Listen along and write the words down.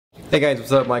Hey guys,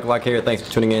 what's up? Mike Locke here. Thanks for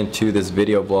tuning in to this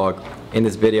video blog. In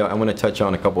this video, I'm going to touch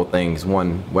on a couple of things.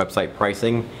 One, website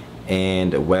pricing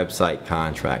and website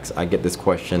contracts. I get this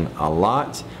question a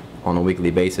lot on a weekly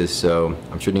basis, so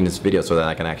I'm shooting this video so that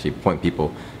I can actually point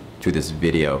people to this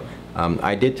video.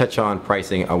 I did touch on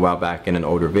pricing a while back in an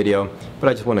older video, but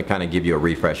I just want to kind of give you a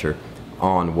refresher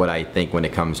on what I think when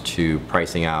it comes to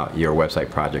pricing out your website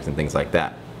projects and things like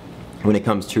that, when it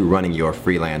comes to running your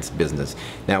freelance business.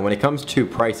 Now, when it comes to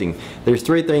pricing, there's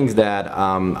three things that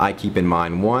I keep in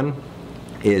mind. One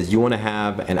is you want to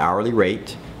have an hourly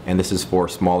rate, and this is for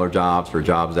smaller jobs, for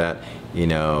jobs that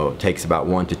takes about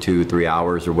 1 to 2, 3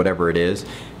 hours or whatever it is.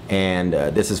 And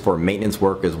this is for maintenance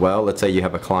work as well. Let's say you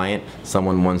have a client,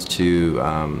 someone wants to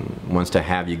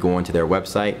have you go onto their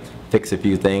website, fix a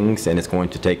few things, and it's going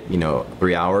to take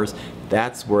 3 hours.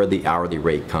 That's where the hourly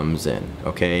rate comes in,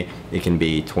 okay? It can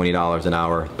be $20 an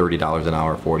hour, $30 an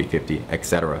hour, $40, $50,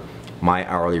 etc. My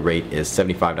hourly rate is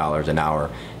 $75 an hour,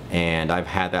 and I've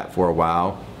had that for a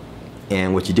while.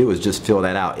 And what you do is just fill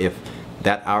that out. If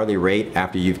that hourly rate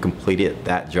after you've completed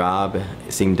that job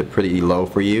seemed pretty low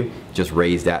for you, just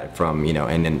raise that from,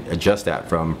 and then adjust that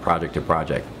from project to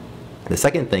project. The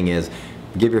second thing is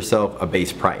give yourself a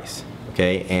base price.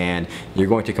 Okay, and you're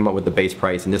going to come up with the base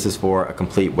price, and this is for a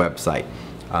complete website.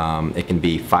 It can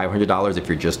be $500 if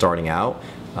you're just starting out,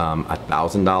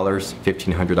 $1,000,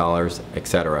 $1,500,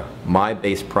 etc. My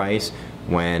base price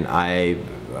when I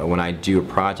do a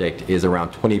project is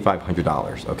around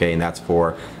 $2,500. Okay, and that's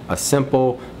for a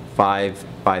simple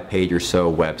five-page or so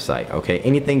website. Okay,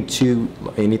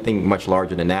 anything much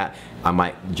larger than that, I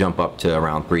might jump up to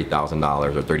around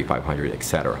 $3,000 or $3,500,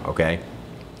 etc. Okay.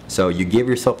 So you give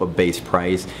yourself a base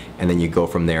price, and then you go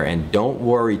from there. And don't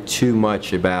worry too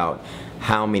much about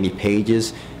how many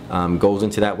pages goes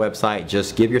into that website.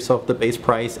 Just give yourself the base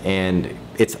price, and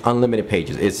it's unlimited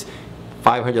pages. It's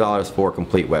 $500 for a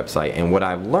complete website. And what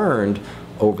I've learned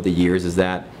over the years is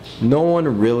that no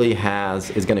one really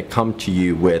is going to come to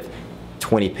you with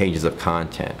 20 pages of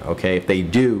content. Okay, if they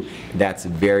do, that's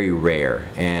very rare,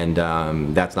 and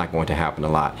that's not going to happen a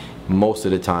lot. Most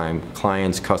of the time,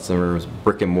 clients, customers,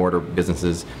 brick and mortar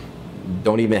businesses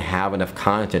don't even have enough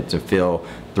content to fill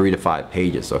 3 to 5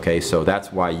 pages. Okay, so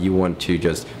that's why you want to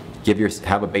just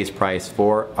have a base price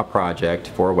for a project,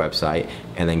 for a website,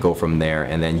 and then go from there.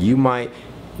 And then you might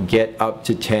get up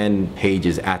to 10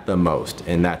 pages at the most,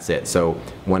 and that's it. So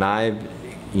when I've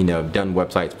done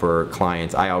websites for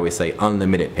clients, I always say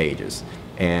unlimited pages,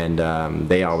 and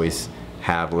they always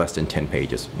have less than 10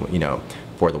 pages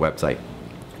for the website.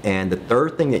 And the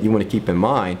third thing that you want to keep in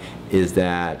mind is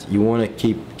that you want to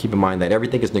keep in mind that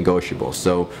everything is negotiable.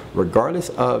 So regardless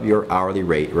of your hourly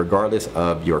rate, regardless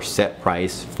of your set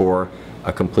price for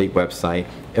a complete website,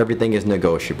 everything is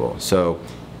negotiable. So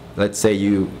let's say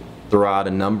you throw out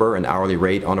an hourly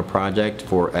rate on a project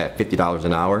at $50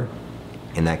 an hour,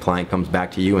 and that client comes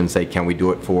back to you and say, can we do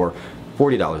it for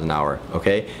 $40 an hour?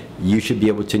 Okay, you should be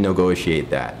able to negotiate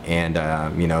that, and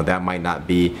that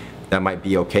might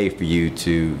be okay for you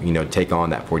to take on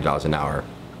that $40 an hour.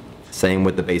 Same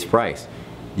with the base price.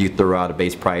 You throw out a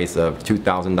base price of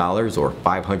 $2,000 or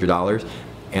 $500,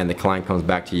 and the client comes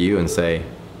back to you and say,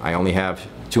 I only have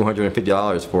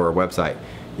 $250 for a website.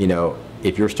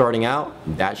 If you're starting out,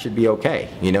 that should be okay,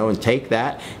 and take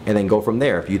that and then go from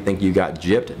there. If you think you got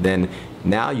gypped, then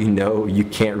now you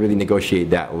can't really negotiate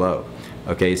that low.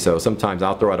 Okay, so sometimes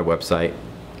I'll throw out a website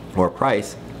or a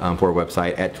price for a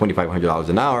website at $2,500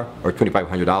 an hour or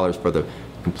 $2,500 for the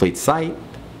complete site.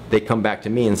 They come back to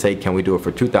me and say, can we do it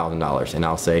for $2,000? And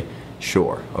I'll say,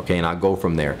 sure. Okay, and I'll go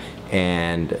from there.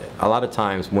 And a lot of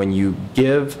times when you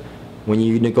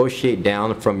negotiate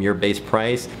down from your base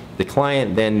price, the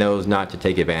client then knows not to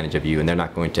take advantage of you, and they're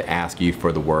not going to ask you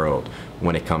for the world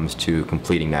when it comes to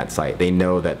completing that site. They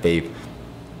know that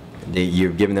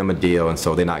you've given them a deal, and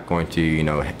so they're not going to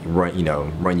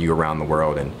run you around the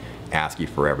world and ask you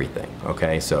for everything.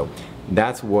 Okay, so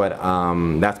that's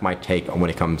my take on when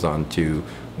it comes on to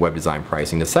web design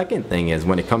pricing. The second thing is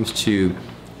when it comes to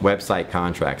website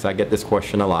contracts. I get this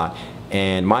question a lot,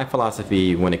 and my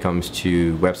philosophy when it comes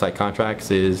to website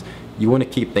contracts is you want to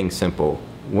keep things simple.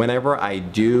 Whenever I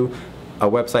do a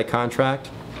website contract,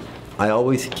 I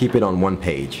always keep it on one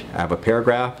page. I have a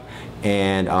paragraph,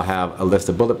 and I'll have a list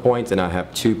of bullet points, and I'll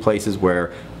have 2 places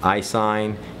where I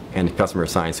sign and the customer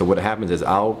signs. So what happens is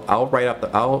I'll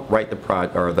write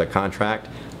the contract,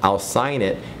 I'll sign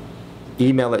it,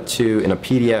 email it in a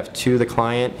PDF to the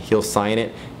client, he'll sign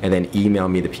it, and then email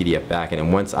me the PDF back. And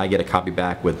then once I get a copy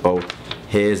back with both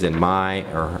his and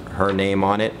her name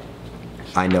on it,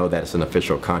 I know that it's an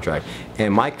official contract.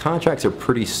 And my contracts are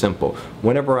pretty simple.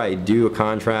 Whenever I do a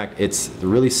contract, it's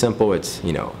really simple. It's,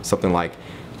 you know, something like,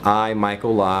 I,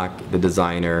 Michael Locke, the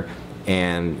designer,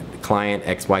 and client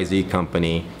XYZ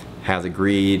company has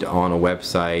agreed on a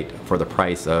website for the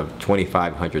price of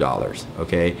 $2,500,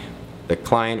 okay? The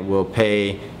client will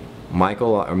pay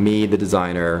Michael or me, the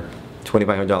designer,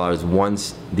 $2,500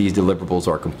 once these deliverables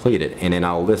are completed, and then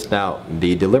I'll list out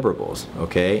the deliverables,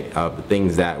 okay, of the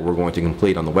things that we're going to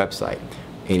complete on the website,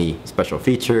 any special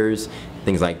features,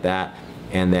 things like that,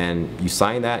 and then you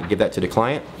sign that, give that to the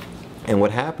client, and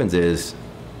what happens is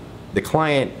the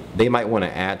client, they might want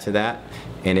to add to that,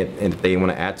 and if they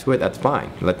want to add to it, that's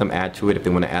fine. Let them add to it. If they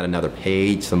want to add another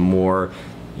page, some more,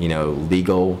 you know,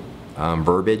 legal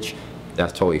verbiage,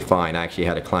 that's totally fine. I actually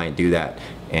had a client do that,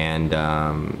 and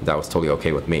that was totally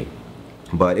okay with me.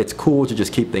 But it's cool to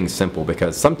just keep things simple,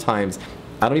 because sometimes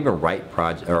I don't even write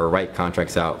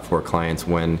contracts out for clients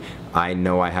when I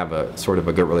know I have a sort of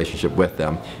a good relationship with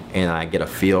them, and I get a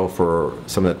feel for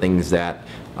some of the things that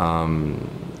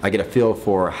I get a feel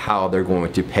for how they're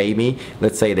going to pay me.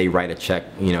 Let's say they write a check,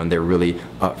 you know, and they're really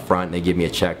upfront. They give me a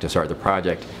check to start the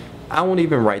project. I won't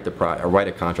even write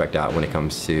a contract out when it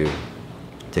comes to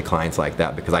clients like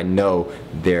that, because I know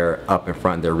they're up in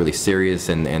front, they're really serious,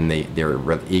 and they're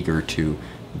really eager to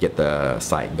get the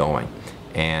site going.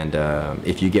 And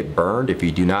if you get burned, if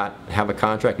you do not have a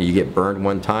contract and you get burned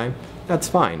one time, that's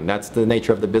fine. That's the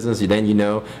nature of the business. Then you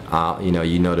know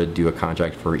to do a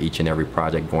contract for each and every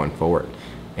project going forward.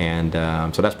 And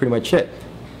so that's pretty much it.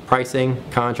 Pricing,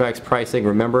 contracts, pricing.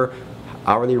 Remember,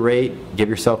 hourly rate, give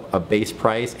yourself a base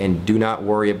price, and do not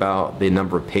worry about the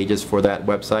number of pages for that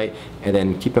website. And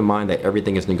then keep in mind that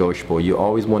everything is negotiable. You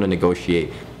always want to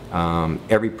negotiate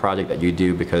every project that you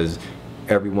do, because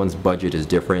everyone's budget is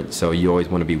different, so you always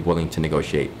want to be willing to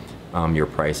negotiate your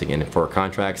pricing. And for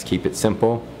contracts, keep it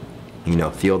simple. You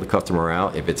know, feel the customer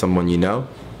out. If it's someone you know,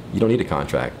 you don't need a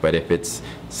contract. But if it's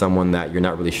someone that you're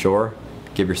not really sure,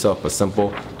 give yourself a simple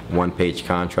one-page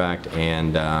contract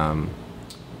and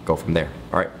go from there.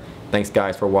 All right. Thanks,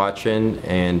 guys, for watching.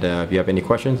 And if you have any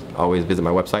questions, always visit my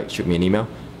website, shoot me an email,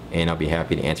 and I'll be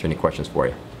happy to answer any questions for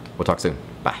you. We'll talk soon.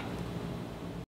 Bye.